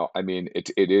 I mean,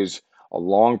 it is a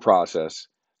long process.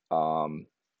 Um,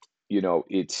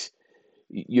 it's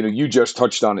you just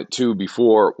touched on it too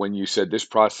before when you said this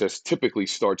process typically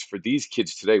starts for these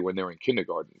kids today when they're in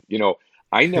kindergarten.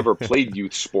 I never played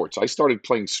youth sports. I started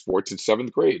playing sports in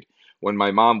seventh grade when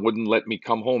my mom wouldn't let me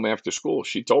come home after school.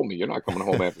 She told me, "You're not coming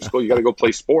home after school. You got to go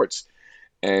play sports."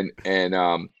 And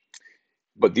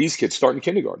but these kids start in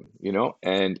kindergarten,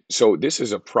 and so this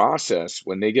is a process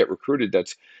when they get recruited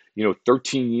that's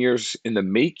 13 years in the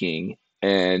making.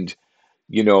 And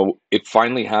it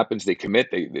finally happens. They commit.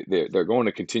 They're going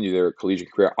to continue their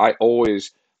collegiate career. I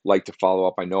always like to follow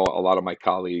up. I know a lot of my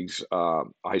colleagues,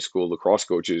 high school lacrosse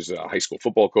coaches, high school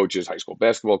football coaches, high school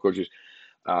basketball coaches,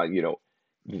 uh, you know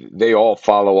they all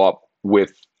follow up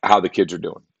with how the kids are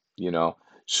doing.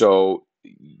 So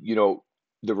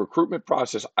the recruitment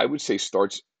process, I would say,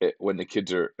 starts when the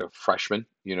kids are a freshman,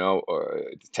 or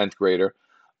 10th grader.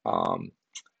 um,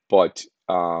 but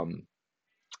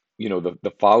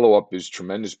the follow-up is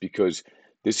tremendous because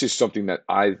this is something that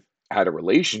I've had a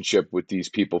relationship with these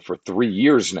people for 3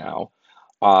 years now,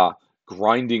 uh,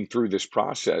 grinding through this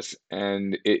process,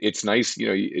 and it's nice.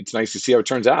 It's nice to see how it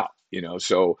turns out.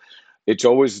 So there's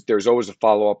always a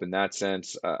follow-up in that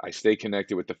sense. I stay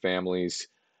connected with the families,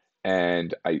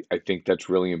 and I think that's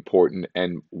really important.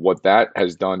 And what that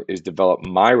has done is develop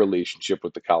my relationship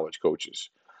with the college coaches.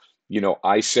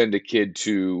 I send a kid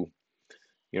to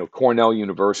Cornell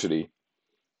University,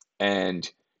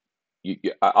 and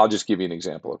I'll just give you an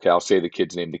example. Okay, I'll say the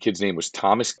kid's name. The kid's name was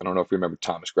Thomas. I don't know if you remember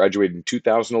Thomas. Graduated in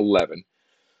 2011.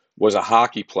 Was a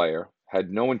hockey player.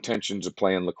 Had no intentions of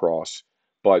playing lacrosse,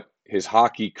 but his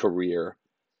hockey career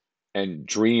and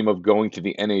dream of going to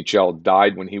the NHL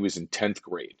died when he was in 10th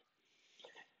grade.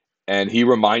 And he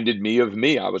reminded me of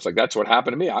me. I was like, that's what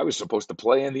happened to me. I was supposed to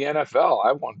play in the NFL.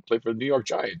 I wanted to play for the New York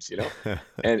Giants.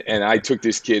 And I took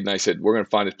this kid and I said, we're going to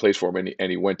find this place for him.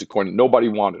 And he went to Cornell. Nobody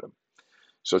wanted him.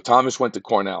 So Thomas went to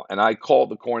Cornell. And I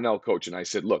called the Cornell coach and I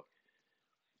said, look,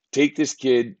 take this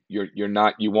kid. You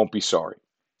won't be sorry.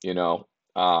 You know,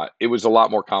 it was a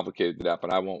lot more complicated than that,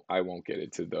 but I won't get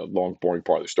into the long, boring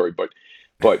part of the story. But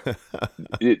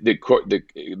the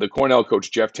Cornell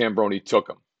coach, Jeff Tambroni, took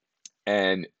him.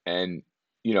 And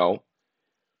you know,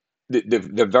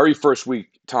 the very first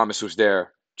week Thomas was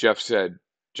there, Jeff said,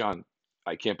 John,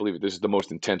 I can't believe it. This is the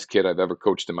most intense kid I've ever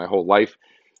coached in my whole life.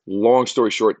 Long story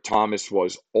short, Thomas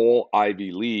was all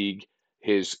Ivy League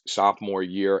his sophomore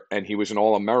year, and he was an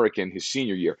All-American his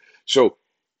senior year. So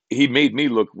he made me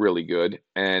look really good.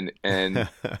 And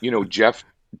Jeff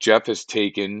has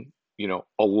taken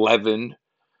 11.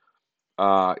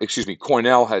 Excuse me,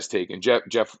 Cornell has taken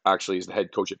Jeff actually is the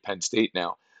head coach at Penn State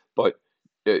now, but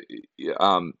uh,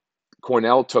 um,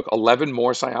 Cornell took 11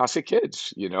 more Syosset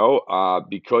kids,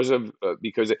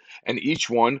 and each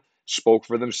one spoke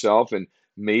for themselves and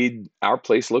made our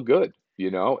place look good,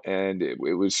 and it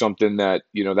was something that,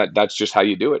 that's just how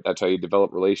you do it. That's how you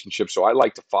develop relationships. So I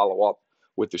like to follow up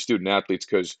with the student athletes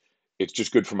because it's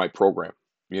just good for my program,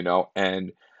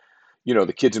 and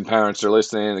the kids and parents are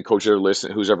listening, the coaches are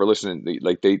listening, who's ever listening,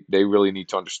 they really need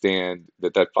to understand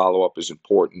that follow up is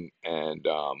important, and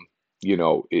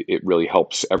it really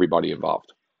helps everybody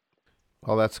involved.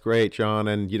 Well, that's great, John.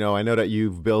 And, I know that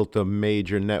you've built a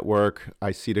major network.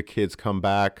 I see the kids come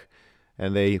back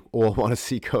and they all want to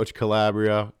see Coach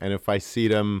Calabria. And if I see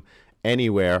them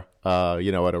anywhere, at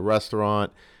a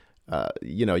restaurant,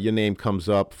 your name comes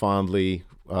up fondly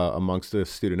amongst the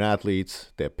student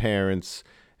athletes, their parents.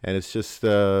 And it's just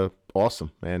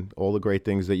awesome, man. All the great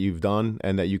things that you've done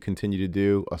and that you continue to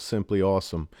do are simply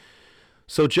awesome.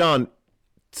 So, John,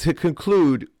 to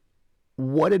conclude,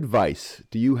 what advice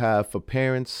do you have for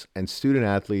parents and student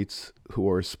athletes who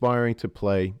are aspiring to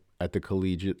play at the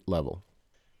collegiate level?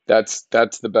 That's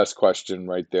the best question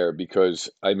right there, because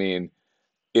I mean,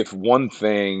 if one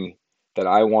thing that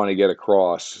I want to get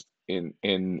across in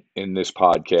this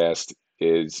podcast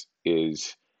is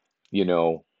you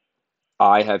know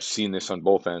I have seen this on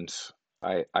both ends.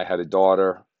 I had a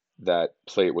daughter that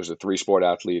was a three-sport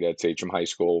athlete at Sachem High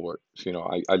School, where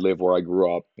I live where I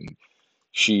grew up, and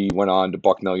she went on to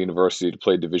Bucknell University to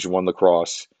play Division I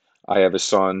lacrosse. I have a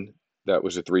son that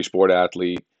was a three-sport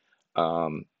athlete.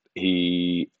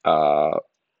 He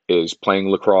is playing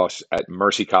lacrosse at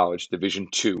Mercy College, Division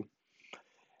II.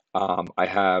 I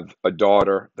have a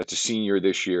daughter that's a senior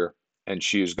this year, and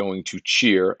she is going to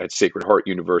cheer at Sacred Heart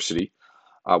University,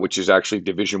 which is actually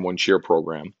Division I cheer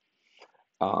program.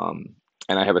 And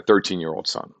I have a 13-year-old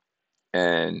son.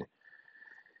 And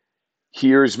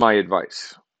here's my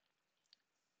advice.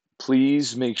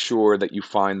 Please make sure that you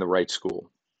find the right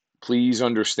school. Please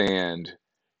understand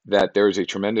that there's a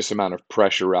tremendous amount of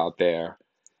pressure out there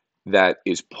that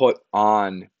is put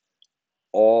on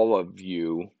all of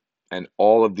you and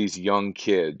all of these young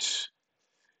kids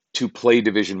to play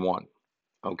Division I.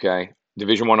 Okay,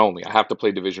 Division I only. I have to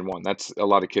play Division I. That's a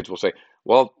lot of kids will say,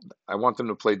 well, I want them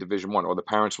to play Division I, or the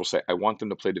parents will say, I want them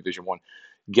to play Division I.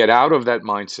 Get out of that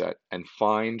mindset and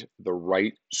find the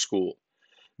right school.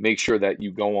 Make sure that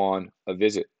you go on a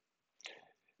visit.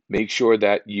 Make sure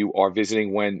that you are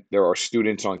visiting when there are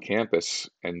students on campus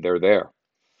and they're there.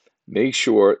 Make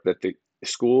sure that the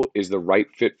school is the right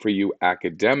fit for you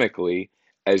academically,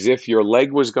 as if your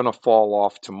leg was going to fall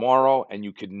off tomorrow and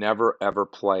you could never, ever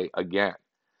play again.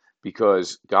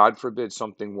 Because God forbid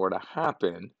something were to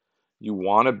happen, you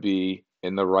want to be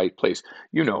in the right place.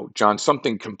 John,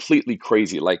 something completely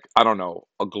crazy, like, I don't know,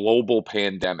 a global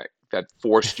pandemic that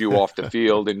forced you off the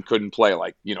field and couldn't play,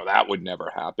 like, that would never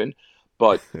happen.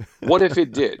 But what if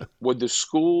it did? Would the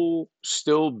school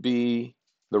still be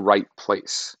the right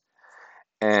place?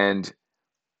 And,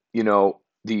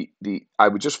 the I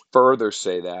would just further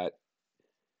say that,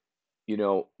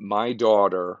 my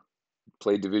daughter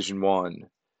played Division I,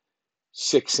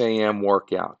 6 a.m.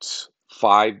 workouts,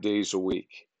 5 days a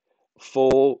week,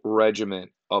 full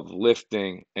regiment of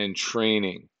lifting and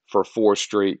training for 4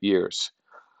 straight years.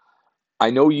 I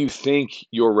know you think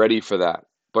you're ready for that,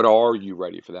 but are you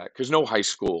ready for that? Because no high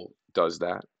school does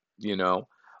that, you know?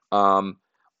 Um,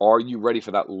 are you ready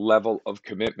for that level of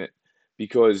commitment?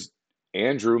 Because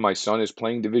Andrew, my son, is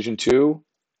playing Division II,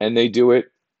 and they do it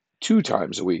 2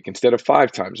 times a week instead of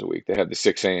 5 times a week. They have the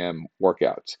 6 a.m.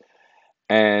 workouts.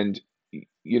 And,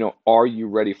 are you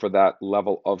ready for that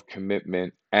level of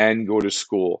commitment and go to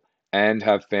school and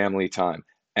have family time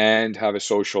and have a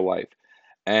social life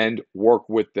and work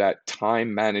with that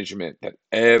time management that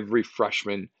every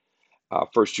freshman,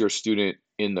 first year student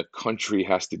in the country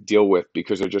has to deal with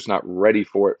because they're just not ready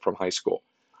for it from high school?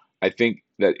 I think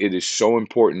that it is so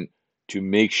important to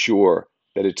make sure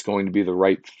that it's going to be the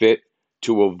right fit,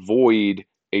 to avoid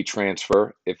a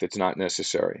transfer if it's not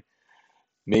necessary.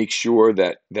 Make sure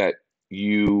that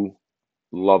you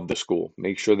love the school.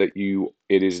 Make sure that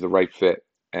it is the right fit,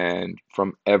 and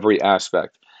from every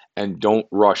aspect, and don't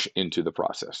rush into the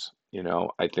process.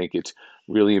 I think it's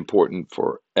really important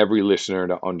for every listener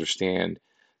to understand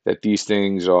that these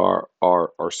things are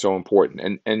so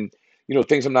important, and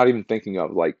things I'm not even thinking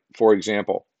of, like, for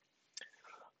example,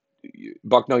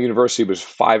 Bucknell University was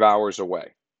 5 hours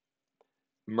away.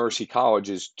 Mercy College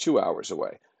is 2 hours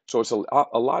away. So it's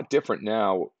a lot different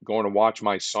now going to watch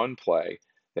my son play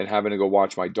than having to go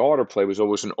watch my daughter play. Was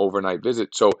always an overnight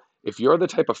visit. So if you're the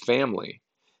type of family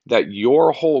that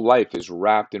your whole life is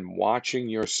wrapped in watching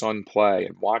your son play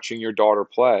and watching your daughter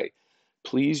play,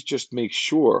 please just make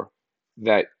sure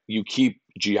that you keep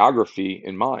geography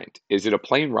in mind. Is it a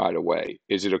plane ride away?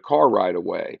 Is it a car ride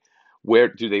away? Where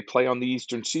do they play on the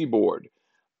Eastern Seaboard?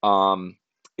 Um,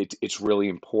 it's really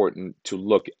important to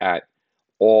look at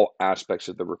all aspects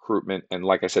of the recruitment. And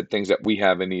like I said, things that we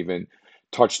haven't even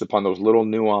touched upon, those little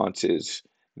nuances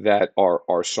that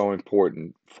are so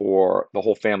important for the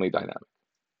whole family dynamic.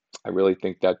 I really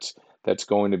think that's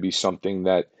going to be something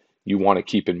that you want to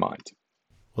keep in mind.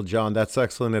 Well, John, that's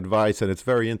excellent advice. And it's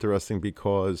very interesting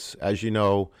because, as you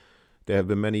know, there have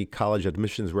been many college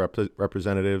admissions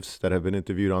representatives that have been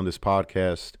interviewed on this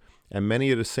podcast, and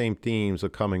many of the same themes are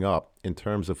coming up in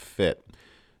terms of fit.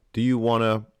 Do you want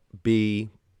to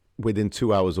be within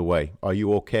 2 hours away? Are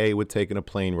you okay with taking a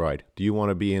plane ride? Do you want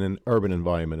to be in an urban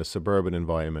environment, a suburban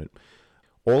environment?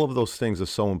 All of those things are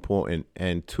so important,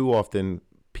 and too often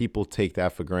people take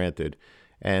that for granted.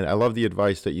 And I love the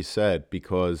advice that you said,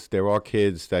 because there are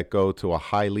kids that go to a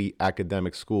highly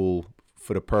academic school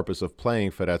for the purpose of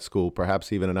playing for that school,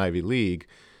 perhaps even an Ivy League.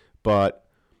 But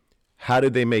how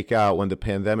did they make out when the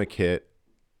pandemic hit?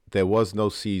 There was no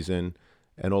season,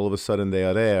 and all of a sudden they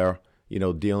are there,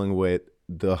 dealing with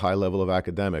the high level of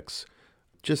academics.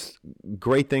 Just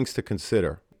great things to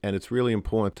consider. And it's really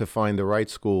important to find the right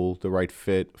school, the right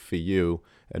fit for you,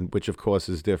 and which of course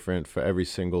is different for every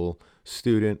single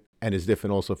student and is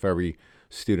different also for every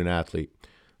student athlete.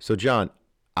 So John,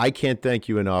 I can't thank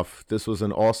you enough. This was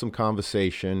an awesome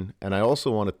conversation. And I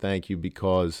also want to thank you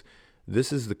because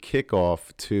this is the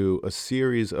kickoff to a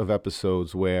series of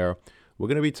episodes where we're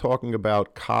going to be talking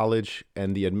about college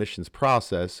and the admissions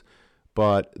process,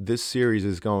 but this series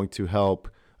is going to help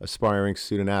aspiring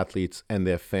student athletes and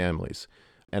their families.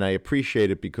 And I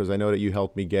appreciate it because I know that you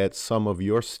helped me get some of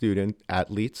your student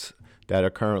athletes that are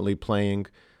currently playing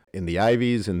in the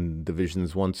Ivies and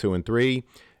Divisions 1, 2, and 3,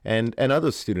 and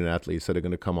other student athletes that are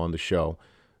going to come on the show.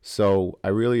 So I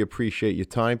really appreciate your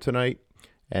time tonight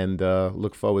and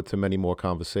look forward to many more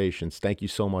conversations. Thank you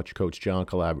so much, Coach John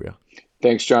Calabria.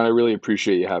 Thanks, John. I really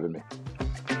appreciate you having me.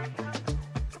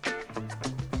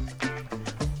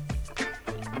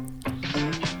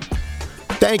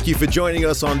 Thank you for joining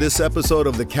us on this episode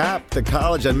of the CAP, the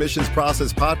College Admissions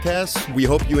Process Podcast. We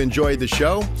hope you enjoyed the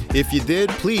show. If you did,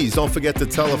 please don't forget to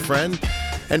tell a friend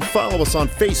and follow us on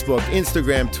Facebook,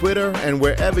 Instagram, Twitter, and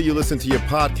wherever you listen to your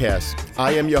podcast.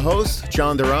 I am your host,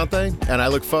 John Durante, and I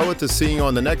look forward to seeing you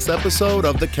on the next episode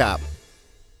of the CAP.